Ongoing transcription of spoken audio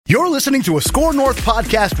You're listening to a Score North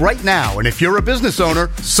podcast right now, and if you're a business owner,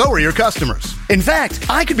 so are your customers. In fact,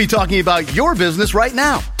 I could be talking about your business right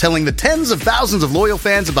now, telling the tens of thousands of loyal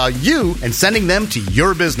fans about you and sending them to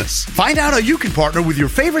your business. Find out how you can partner with your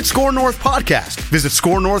favorite Score North podcast. Visit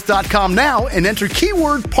scorenorth.com now and enter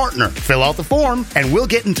keyword partner. Fill out the form, and we'll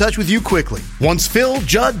get in touch with you quickly. Once Phil,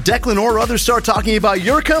 Judd, Declan, or others start talking about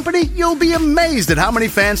your company, you'll be amazed at how many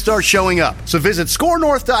fans start showing up. So visit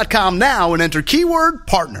scorenorth.com now and enter keyword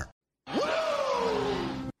partner.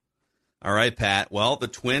 All right, Pat. Well, the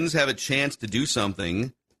Twins have a chance to do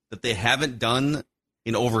something that they haven't done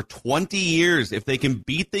in over 20 years. If they can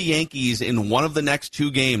beat the Yankees in one of the next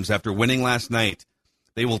two games after winning last night,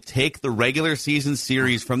 they will take the regular season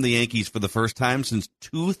series from the Yankees for the first time since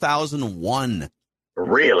 2001.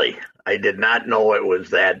 Really? I did not know it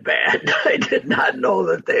was that bad. I did not know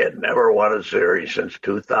that they had never won a series since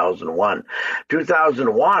 2001.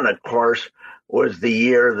 2001, of course, was the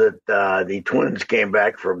year that the Twins came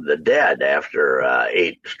back from the dead after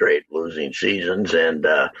 8 straight losing seasons, and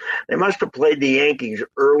they must have played the Yankees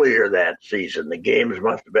earlier that season. The games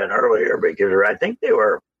must have been earlier because I think they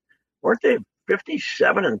weren't they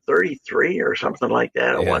 57 and 33 or something like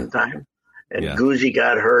that at one time? And Guzzi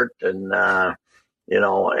got hurt, and they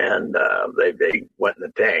went in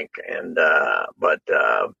the tank, and that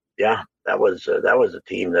was a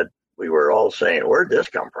team that we were all saying, where'd this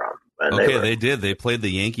come from? And they did. They played the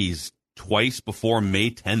Yankees twice before May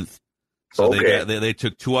 10th. So they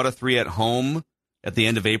took 2 out of 3 at home at the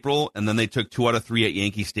end of April, and then they took 2 out of 3 at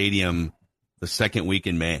Yankee Stadium the second week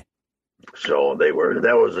in May. So they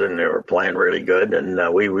were playing really good,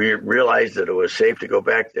 and we realized that it was safe to go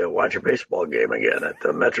back to watch a baseball game again at the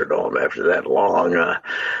Metrodome after that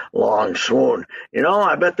long swoon.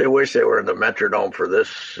 I bet they wish they were in the Metrodome for this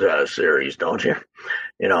series, don't you?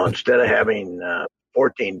 Instead of having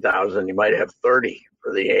 14,000, you might have 30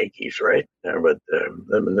 for the Yankees, right? But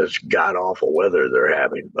this god-awful weather they're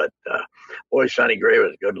having. But, boy, Sonny Gray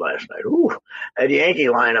was good last night. Ooh. That Yankee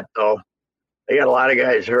lineup, though, they got a lot of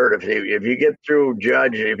guys hurt. If you get through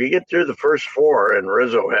Judge, if you get through the first 4 and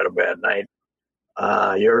Rizzo had a bad night,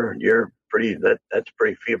 you're pretty. That's a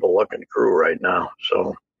pretty feeble-looking crew right now.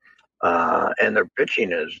 So, and their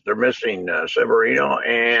pitching they're missing Severino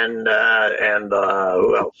and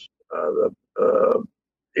who else?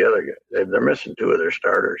 The other guy. They're missing 2 of their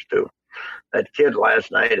starters too. That kid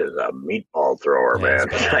last night is a meatball thrower, man.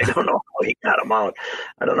 I don't know how he got him out.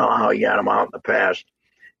 I don't know how he got him out in the past.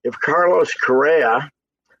 If Carlos Correa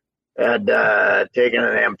had taken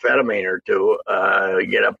an amphetamine or 2,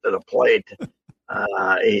 get up to the plate,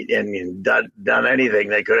 and done anything,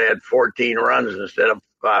 they could have had 14 runs instead of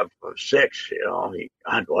 6.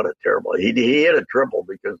 God, what a terrible! He hit a triple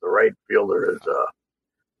because the right fielder is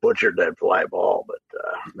butchered that fly ball. But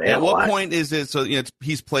man, at what point is it? So they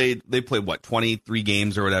played what 23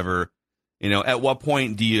 games or whatever. At what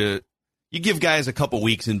point do you give guys a couple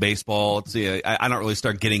weeks in baseball? Let's see, I don't really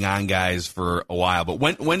start getting on guys for a while, but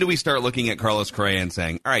when do we start looking at Carlos Correa and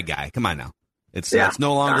saying, all right, guy, come on now. It's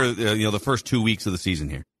no longer the first 2 weeks of the season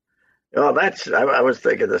here. Well, I was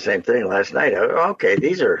thinking the same thing last night. Okay,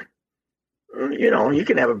 these are, you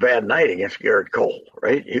can have a bad night against Garrett Cole,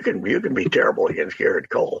 right? You can be terrible against Garrett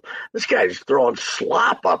Cole. This guy's throwing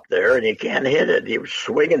slop up there, and you can't hit it. He was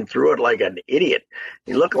swinging through it like an idiot.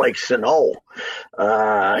 He looked like Sano,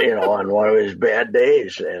 on one of his bad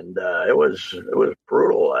days, and it was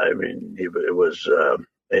brutal. I mean, it was.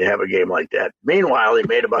 They have a game like that. Meanwhile, he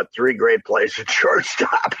made about 3 great plays at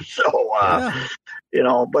shortstop. So,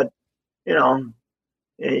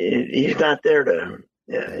 he's not there to.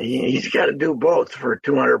 He's got to do both for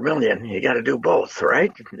 $200 million. You got to do both,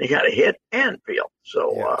 right? You got to hit and field.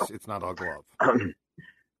 So it's not all glove.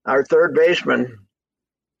 Our third baseman,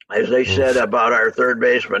 as they said about our third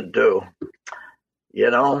baseman too,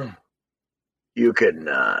 you can't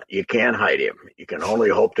hide him. You can only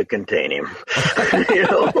hope to contain him.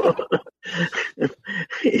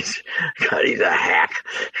 He's a hack.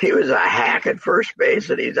 He was a hack at first base,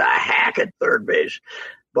 and he's a hack at third base.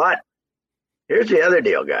 But here's the other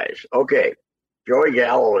deal, guys. Okay, Joey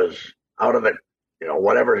Gallo is out of it.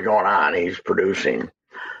 Whatever's going on, he's producing.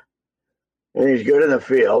 And he's good in the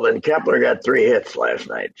field. And Kepler got 3 hits last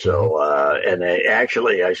night. So,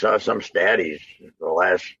 I saw some stat. He's the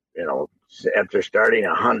last, after starting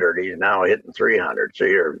 100, he's now hitting 300. So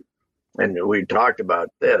and we talked about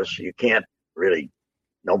this. You can't really,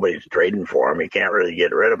 nobody's trading for him. You can't really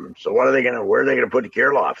get rid of him. So where are they going to put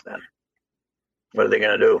Kirilloff then? What are they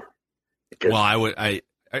going to do? Because, well,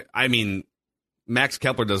 I mean, Max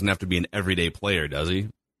Kepler doesn't have to be an everyday player, does he?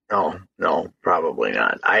 No, probably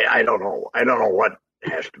not. I don't know. I don't know what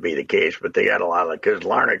has to be the case, but they got a lot of, because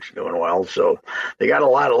Larnach's doing well, so they got a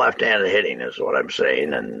lot of left-handed hitting is what I'm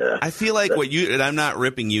saying. And I feel like and I'm not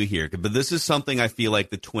ripping you here, but this is something I feel like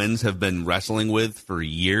the Twins have been wrestling with for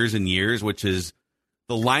years and years, which is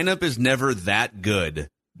the lineup is never that good.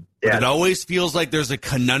 But it always feels like there's a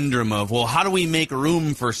conundrum of, well, how do we make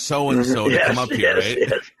room for so-and-so to come up here, right?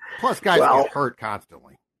 Yes. Plus, guys get hurt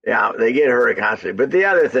constantly. Yeah, they get hurt constantly. But the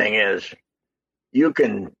other thing is, you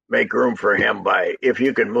can make room for him if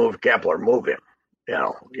you can move Kepler, move him. You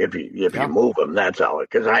know, if you move him, that's all.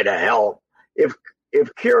 Because if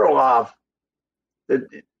Kirilloff, and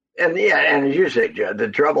as you say, Judd, the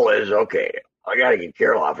trouble is, okay, I got to get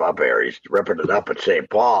Kirilloff up here. He's ripping it up at St.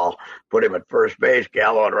 Paul, put him at first base,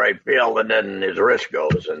 Gallo in right field, and then his wrist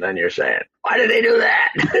goes. And then you're saying, why did they do that?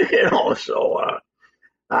 So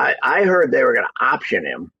I heard they were going to option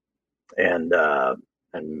him and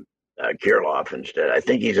Kirilloff instead. I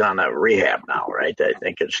think he's on a rehab now, right? I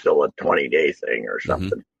think it's still a 20-day thing or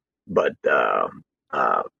something. But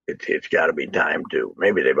it's got to be time to.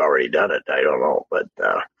 Maybe they've already done it. I don't know. But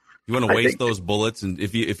you want to waste those bullets, and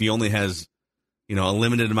if he only has a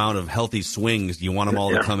limited amount of healthy swings, do you want them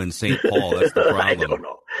all to come in St. Paul? That's the problem. I don't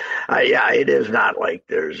know. It is not like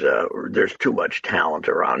there's too much talent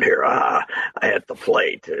around here at the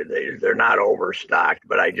plate. They're not overstocked,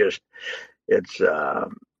 but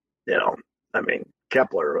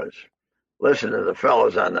Kepler was listening to the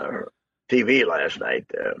fellas on the TV last night.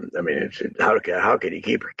 How could you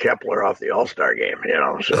keep Kepler off the All-Star game?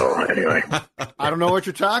 So anyway. I don't know what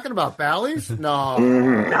you're talking about. Bally's? No.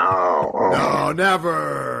 No,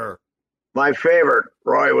 never. My favorite,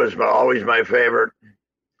 Roy was always my favorite.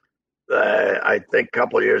 I think a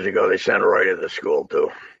couple of years ago they sent Roy to the school too.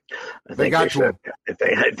 I think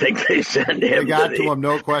they sent him. They got to him,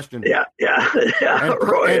 no question. Yeah.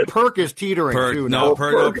 And Perk is teetering too. No,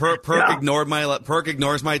 Perk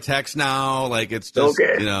ignores my text now. Like it's just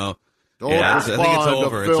okay. I think it's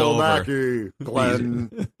over. It's over. Mackey,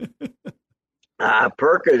 Glenn.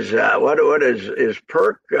 Perk is what is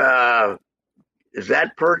Perk? Is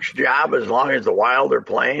that Perk's job as long as the Wild are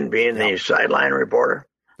playing, being the sideline reporter?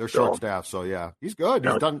 They're short staff, so yeah, he's good.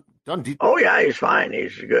 He's done. Oh yeah, he's fine.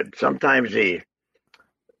 He's good. Sometimes he's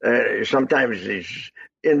in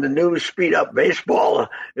the new speed up baseball.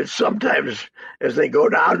 It's sometimes as they go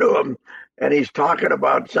down to him and he's talking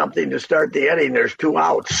about something to start the inning, there's 2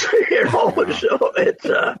 outs. So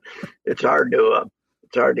it's hard to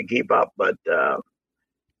keep up. But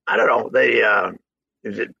I don't know.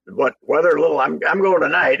 Is it what weather? I'm going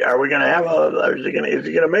tonight. Are we going to have is it going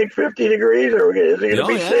to make 50 degrees, or is it going to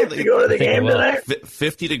be safe to go to the game tonight?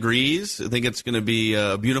 50 degrees. I think it's going to be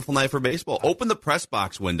a beautiful night for baseball. Open the press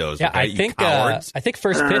box windows. Yeah, okay, I think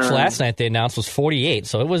first pitch last night they announced was 48,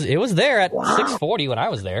 so it was there at 6:40 when I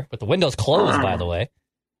was there, but the windows closed. By the way,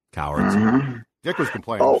 cowards. Dick was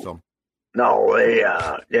complaining. No, they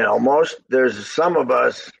there's some of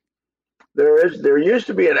us. There used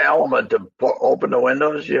to be an element to open the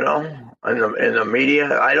windows, in the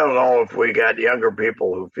media. I don't know if we got younger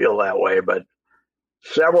people who feel that way, but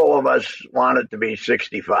several of us want it to be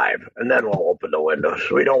 65, and then we'll open the windows.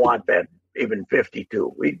 We don't want that even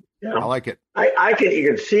 52. I like it. You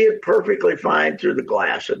can see it perfectly fine through the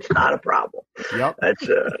glass. It's not a problem. Yep. That's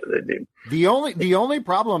the only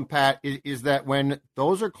problem, Pat, is that when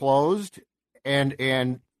those are closed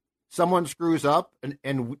and someone screws up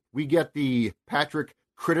and we get the Patrick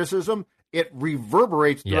criticism, it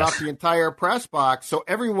reverberates throughout the entire press box so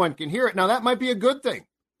everyone can hear it. Now, that might be a good thing.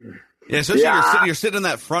 Yeah, especially you're sitting in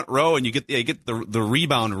that front row and you get the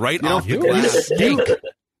rebound right off the glass.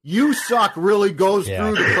 You suck really goes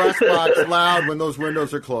through the press box loud when those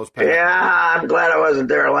windows are closed, Pat. Yeah, I'm glad I wasn't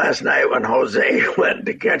there last night when Jose went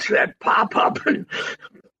to catch that pop-up. And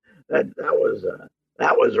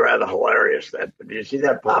that was rather hilarious. Did you see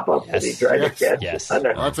that pop-up that he tried to catch? Yes. It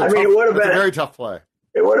would have been a very tough play.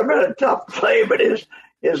 It would have been a tough play, but his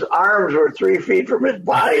arms were 3 feet from his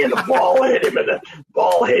body, and the ball hit him in the chest.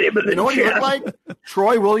 You know what he looked like?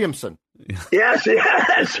 Troy Williamson. Yes,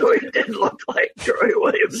 so he did look like Troy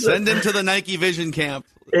Williamson. Send him to the Nike Vision Camp.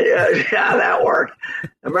 Yeah, that worked.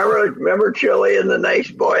 Remember Chili and the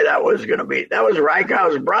Nice Boy? That was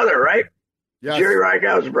Reichau's brother, right? Yes. Jerry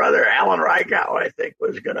Reichau's brother, Alan Reichau, I think,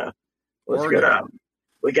 was gonna.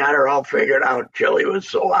 We got her all figured out. Chili was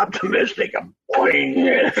so optimistic.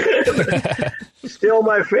 Boing. Still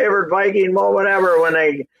my favorite Viking moment ever when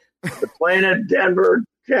they're playing at Denver.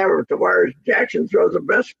 Tavares Jackson throws the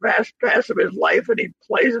best fast pass of his life, and he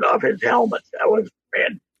plays it off his helmet. That was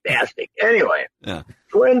fantastic. Anyway,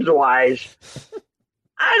 Twins-wise,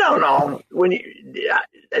 I don't know.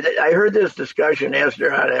 I heard this discussion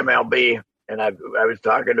yesterday on MLB, and I was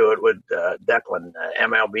talking to it with Declan,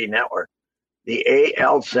 MLB Network. The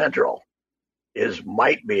AL Central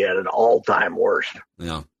might be at an all-time worst.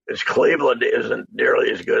 Yeah. Because Cleveland isn't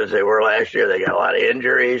nearly as good as they were last year. They got a lot of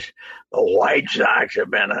injuries. The White Sox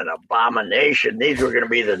have been an abomination. These were going to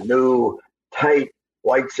be the new tight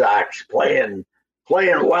White Sox playing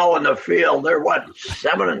well in the field. They're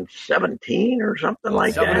 7-17 or something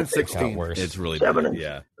like that. 7-16. It's really 7 bad.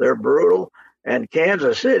 Yeah. They're brutal. And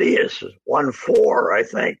Kansas City is 1-4, I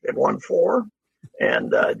think. They've won 4.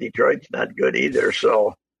 And Detroit's not good either.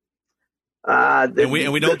 So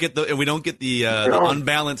we don't get the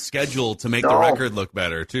unbalanced schedule to make the record look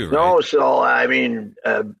better too. Right? No, so I mean,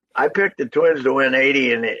 I picked the Twins to win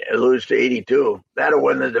 80 and lose to 82. That'll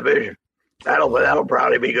win the division. That'll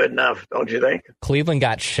probably be good enough, don't you think? Cleveland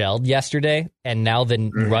got shelled yesterday, and now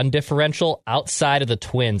the run differential outside of the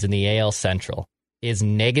Twins in the AL Central is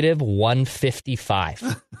negative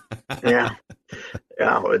 155. Yeah.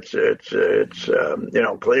 It's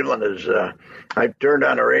Cleveland is. I turned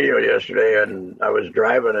on the radio yesterday, and I was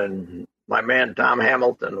driving, and my man Tom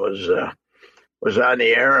Hamilton was on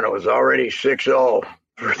the air, and it was already 6-0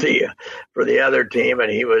 for the other team,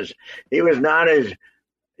 and he was not his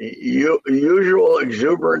usual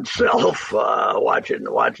exuberant self watching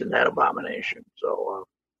that abomination. So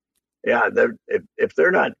if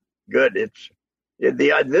they're not good,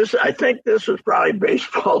 I think this was probably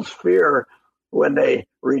baseball's fear when they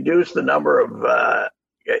reduced the number of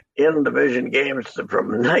in-division games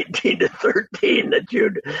from 19 to 13, that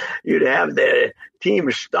you'd have the team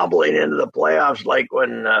stumbling into the playoffs, like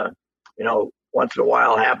when once in a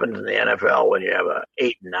while happens in the NFL when you have a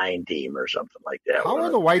 8-9 team or something like that. How are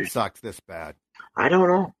the White Sox this bad? I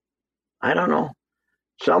don't know.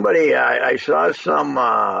 Somebody, I saw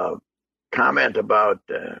some comment about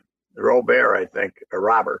Robert, I think, or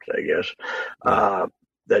Robert, I guess,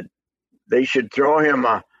 that they should throw him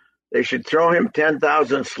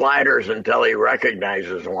 10,000 sliders until he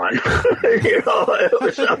recognizes one. It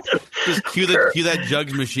was something. Just cue that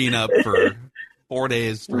jugs machine up for 4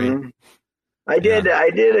 days straight. Mm-hmm. I did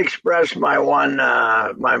express my one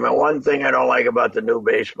thing I don't like about the new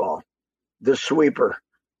baseball, the sweeper.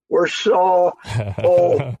 We're so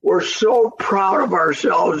proud of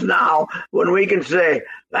ourselves now when we can say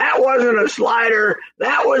that wasn't a slider,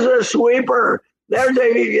 that was a sweeper. There's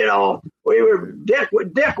Dick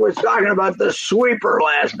was talking about the sweeper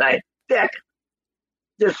last night. Dick,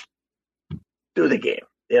 just do the game.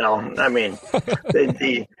 I mean,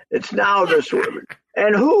 it's now the sweeper.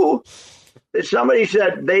 And somebody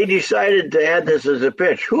said they decided to add this as a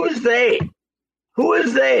pitch. Who is they?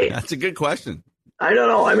 That's a good question. I don't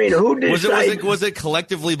know. I mean, who decided? Was it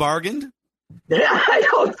collectively bargained? I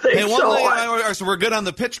don't think so. So we're good on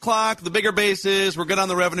the pitch clock, the bigger bases. We're good on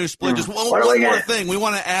the revenue split. Just one more thing. We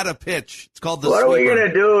want to add a pitch. It's called the sweeper. What are we going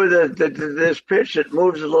to do with this pitch that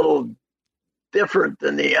moves a little different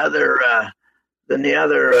than the other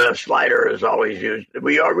slider is always used?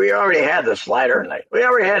 We already had the slider, and we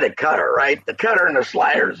already had the cutter, right? The cutter and the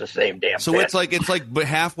slider is the same damn So pitch. it's like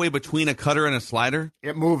halfway between a cutter and a slider?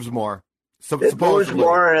 It moves more. It moves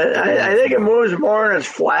more. I think it moves more and it's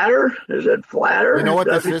flatter. Is it flatter? You know what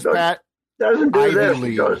this is, Pat? Doesn't do this.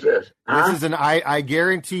 It goes this. This is I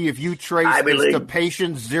guarantee if you trace the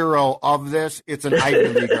patient zero of this, it's an Ivy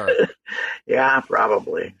Leaguer. Yeah,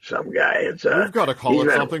 probably. Some guy. You've got to call it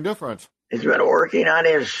something different. He's been working on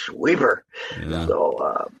his sweeper. Yeah.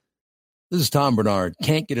 So, This is Tom Bernard.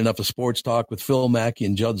 Can't get enough of sports talk with Phil Mackey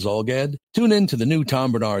and Judd Zolgad? Tune in to the new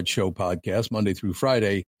Tom Bernard Show podcast Monday through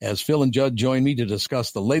Friday as Phil and Judd join me to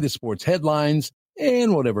discuss the latest sports headlines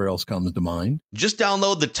and whatever else comes to mind. Just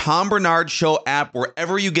download the Tom Bernard Show app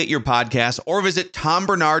wherever you get your podcasts or visit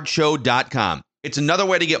tombernardshow.com. It's another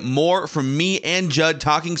way to get more from me and Judd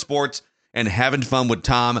talking sports and having fun with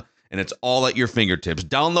Tom, and it's all at your fingertips.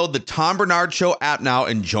 Download the Tom Bernard Show app now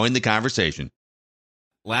and join the conversation.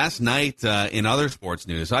 Last night, in other sports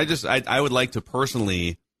news, I would like to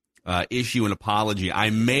personally issue an apology.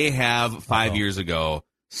 I may have 5 years ago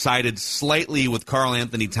sided slightly with Karl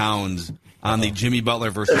Anthony Towns on the Jimmy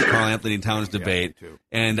Butler versus Karl Anthony Towns debate,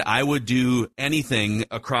 and I would do anything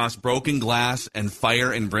across broken glass and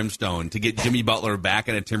fire and brimstone to get Jimmy Butler back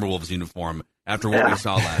in a Timberwolves uniform after what we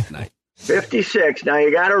saw last night. 56. Now,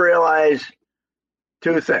 you got to realize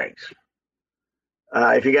two things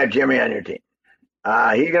if you got Jimmy on your team.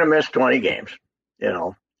 He's going to miss 20 games,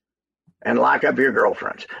 and lock up your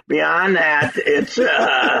girlfriends. Beyond that, it's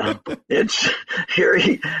here.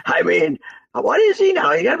 What is he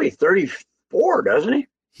now? He got to be 34, doesn't he?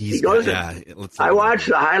 I watched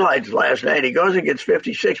the highlights last night. He goes and gets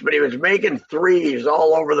 56, but he was making threes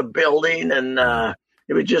all over the building, and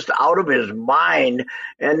just out of his mind.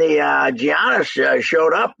 And the Giannis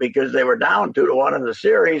showed up because they were down 2-1 in the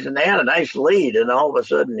series, and they had a nice lead. And all of a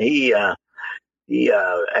sudden, he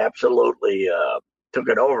absolutely took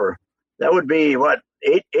it over. That would be what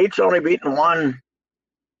eight's only beaten one.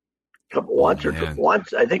 Once or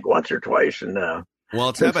twice, and well,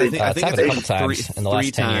 it's happened. I think it's happened a couple times in the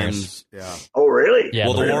last 10 years. Yeah. Oh, really? Yeah.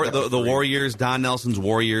 Well, the Warriors, Don Nelson's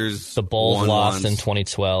Warriors, the Bulls lost once. in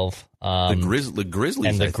 2012. The Grizzlies,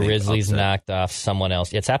 and the I think, Grizzlies upset. knocked off someone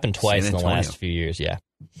else. It's happened twice in the last few years. Yeah.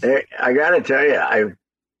 I got to tell you,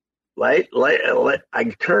 I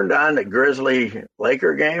turned on the Grizzly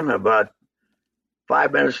Laker game about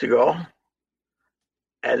 5 minutes to go.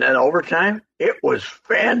 And then overtime, it was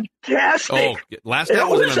fantastic. Oh, last night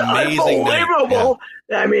was an amazing night. Unbelievable.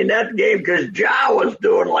 Yeah. I mean, that game, because Ja was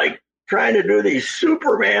doing trying to do these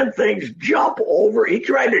Superman things, jump over. He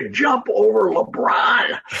tried to jump over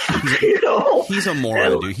LeBron. He's a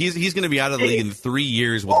moron, dude. He's going to be out of the league in 3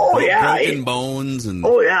 years with broken bones and.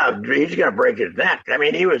 Oh yeah, he's going to break his neck. I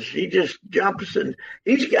mean, he just jumps, and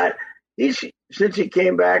since he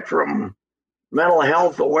came back from mental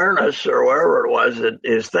health awareness or wherever it was,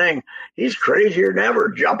 his thing, he's crazier than ever,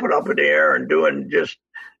 jumping up in the air and doing just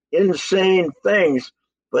insane things.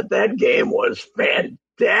 But that game was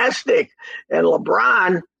fantastic. And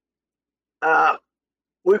LeBron,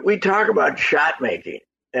 we talk about shot making.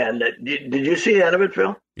 And did you see the end of it,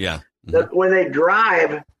 Phil? Yeah. Mm-hmm. That when they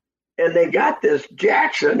drive and they got this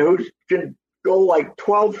Jackson who can go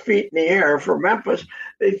 12 feet in the air for Memphis,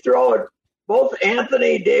 they throw it. Both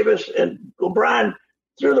Anthony Davis and LeBron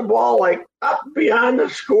threw the ball up beyond the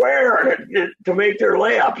square to make their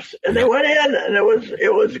layups, and they went in, and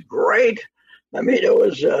it was great. I mean, it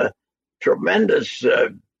was tremendous,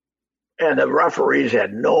 and the referees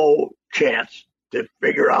had no chance to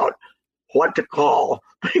figure out what to call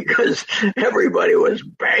because everybody was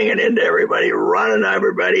banging into everybody, running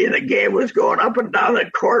everybody, and the game was going up and down the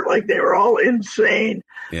court like they were all insane.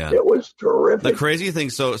 Yeah. It was terrific. The crazy thing,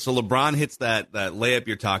 so LeBron hits that layup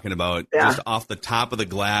you're talking about just off the top of the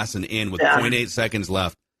glass and in with 0.8 seconds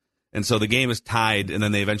left. And so the game is tied, and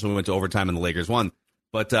then they eventually went to overtime and the Lakers won.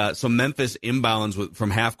 But so Memphis inbounds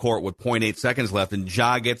from half court with 0.8 seconds left, and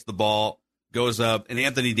Ja gets the ball, goes up, and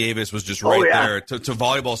Anthony Davis was just right there to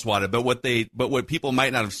volleyball swat it. But what people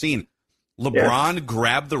might not have seen, LeBron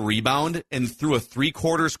grabbed the rebound and threw a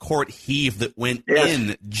 3/4 court heave that went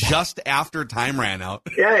in just after time ran out.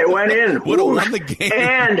 Yeah, it went in. Would have won the game.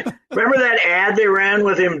 And remember that ad they ran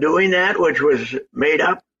with him doing that, which was made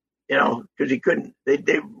up, because he couldn't. They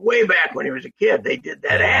way back when he was a kid, they did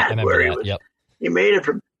that ad where he made it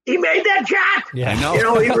from. He made that shot. Yeah, I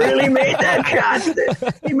know. He really made that shot.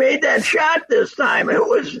 He made that shot this time.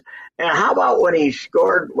 And how about when he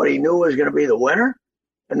scored what he knew was going to be the winner,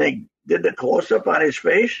 and they did the close-up on his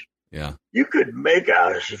face? Yeah. You could make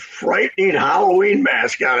a frightening Halloween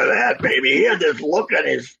mask out of that, baby. He had this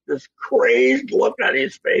crazed look on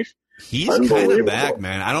his face. He's kind of back,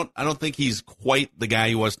 man. I don't think he's quite the guy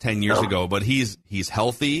he was 10 years ago, but he's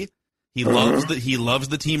healthy. He loves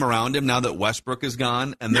the team around him now that Westbrook is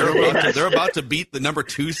gone, and they're about to beat the number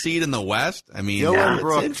 2 seed in the West. I mean, Dylan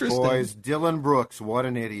Brooks, boys. Dylan Brooks, what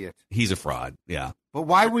an idiot. He's a fraud. Yeah. But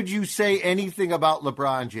why would you say anything about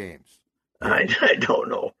LeBron James? I don't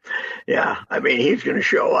know. Yeah, I mean, he's going to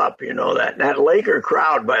show up. You know that. That Laker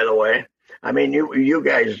crowd, by the way. I mean, you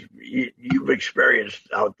guys, you've experienced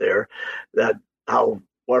out there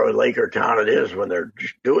what a Laker town it is when they're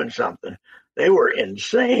just doing something. They were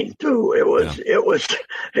insane too. It was.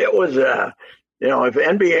 If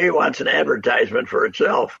NBA wants an advertisement for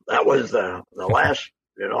itself, that was the last.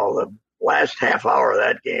 The last half hour of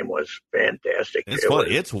that game was fantastic.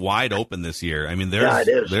 It's wide open this year. I mean, there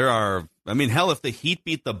are. I mean, hell, if the Heat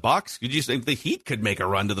beat the Bucks, could you think the Heat could make a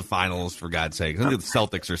run to the finals? For God's sake, I think the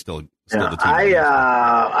Celtics are still the team.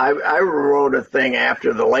 I wrote a thing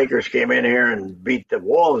after the Lakers came in here and beat the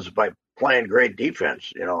Wolves by playing great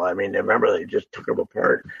defense. I mean, remember they just took them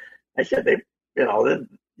apart. I said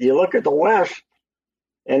you look at the West,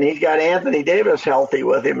 and he's got Anthony Davis healthy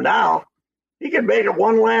with him now. He could make it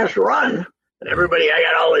one last run. And everybody, I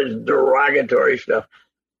got all this derogatory stuff.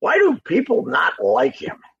 Why do people not like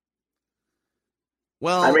him?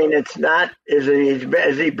 Well, I mean, it's not. Has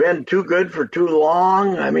he been too good for too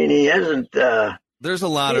long? I mean, he hasn't. There's a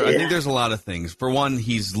lot of. I think there's a lot of things. For one,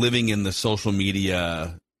 he's living in the social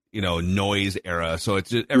media, noise era, so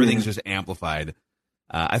it's just, everything's just amplified.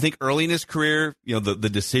 I think early in his career, the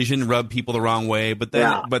decision rubbed people the wrong way, but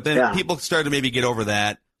then people started to maybe get over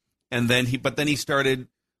that. And then he started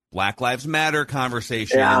Black Lives Matter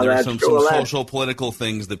conversation. Yeah, and there were some social political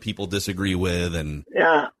things that people disagree with. And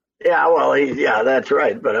Yeah, well, that's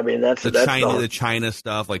right. But I mean, that's the China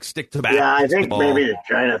stuff, like stick to basketball. Yeah, I think maybe the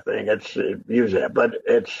China thing. It's use that, but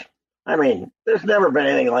I mean, there's never been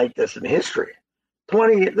anything like this in history.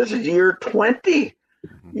 This is year 20.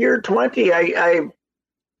 Mm-hmm. Year 20. I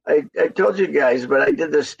told you guys, but I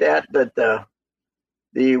did the stat that the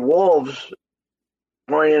Wolves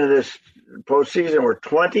going into this postseason were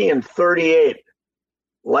 20-38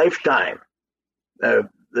 lifetime.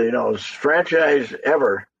 Franchise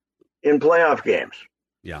ever in playoff games.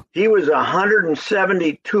 Yeah. He was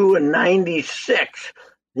 172-96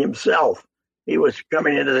 himself. He was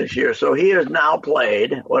coming into this year. So he has now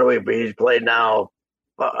played, he's played now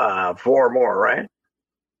 4 more, right?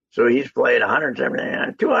 So he's played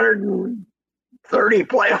 230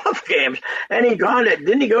 playoff games. And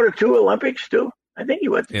didn't he go to 2 Olympics too? I think he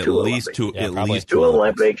went to 2 Olympics. At least 2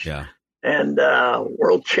 Olympics. Yeah. And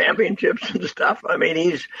world championships and stuff. I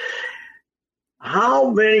mean,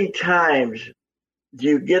 how many times do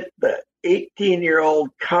you get the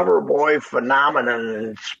 18-year-old cover boy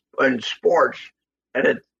phenomenon in sports?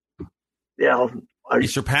 And he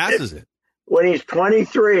surpasses it. When he's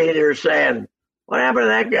 23, they're saying, what happened to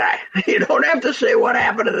that guy? You don't have to say what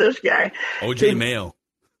happened to this guy. O.J. Mayo.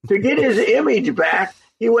 To get his image back,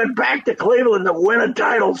 he went back to Cleveland to win a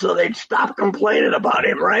title so they'd stop complaining about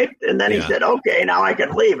him, right? And then he said, okay, now I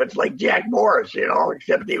can leave. It's like Jack Morris,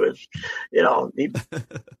 except he was, until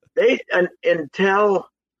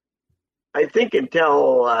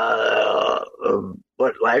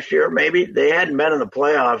last year maybe, they hadn't been in the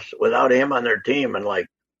playoffs without him on their team in like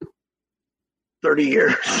 30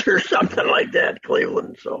 years or something like that,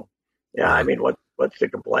 Cleveland. So, I mean, what's to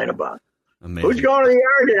complain about? Amazing. Who's going to the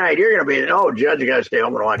yard tonight? You're going to be, Judge, you got to stay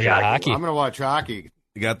home and watch hockey. I'm going to watch hockey.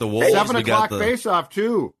 You got the Wolves. 7 o'clock face-off,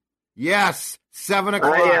 too. Yes, 7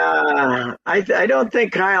 o'clock. I don't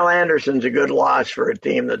think Kyle Anderson's a good loss for a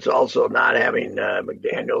team that's also not having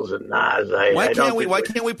McDaniels and Nas. Why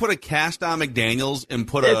can't we put a cast on McDaniels and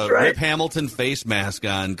put Rip Hamilton face mask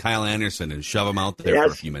on Kyle Anderson and shove him out there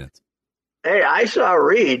for a few minutes? Hey, I saw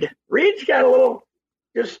Reed. Reed's got a little...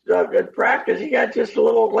 Just at practice, he got just a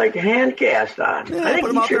little hand cast on. Yeah, I think put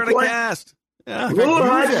him out there in a cast. Yeah. Lou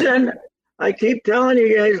Hudson, I keep telling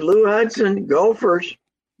you guys, Lou Hudson, Gophers,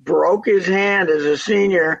 broke his hand as a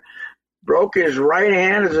senior, broke his right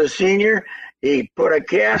hand as a senior. He put a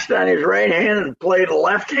cast on his right hand and played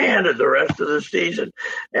left-handed the rest of the season.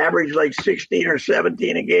 Averaged like 16 or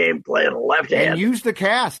 17 a game playing left-handed. And used the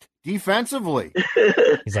cast defensively.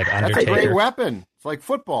 He's like Undertaker. That's a great weapon. It's like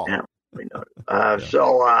football. Yeah.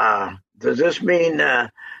 So does this mean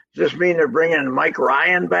they're bringing Mike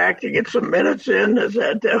Ryan back to get some minutes in? Is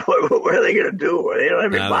that what are they going to do? They don't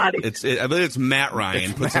have any body. I believe it's Matt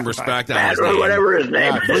Ryan. Put some respect on his name. Whatever his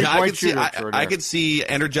name is. I could see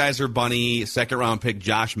Energizer Bunny second round pick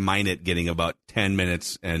Josh Minott getting about 10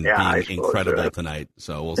 minutes and being incredible tonight.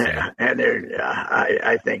 So we'll see. And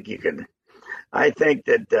I think you can. I think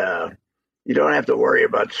that. You don't have to worry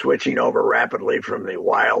about switching over rapidly from the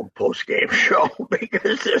Wild post-game show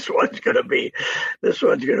because this one's going to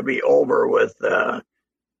be over with 5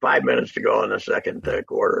 minutes to go in the second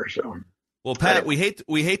quarter. So, well, Pat, we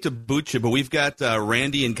hate to boot you, but we've got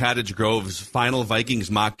Randy in Cottage Grove's final Vikings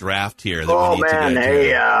mock draft here. That we need to get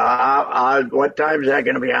hey, what time is that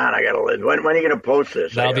going to be on? I got to live. When are you going to post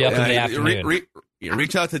this? That'll be up in the afternoon.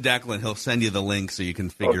 Reach out to Declan. He'll send you the link so you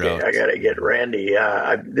can figure out. I got to get Randy.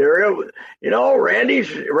 Randy's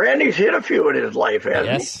hit a few in his life,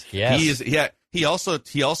 hasn't he? Yes. He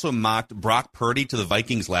also mocked Brock Purdy to the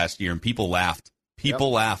Vikings last year, and people laughed.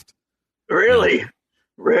 Laughed. Really? Yeah.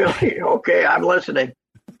 Really? Okay, I'm listening.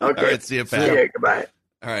 Okay. All right, see you, Pat. See you. Goodbye.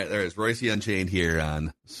 All right, there's Reusse Unchained here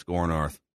on Score North.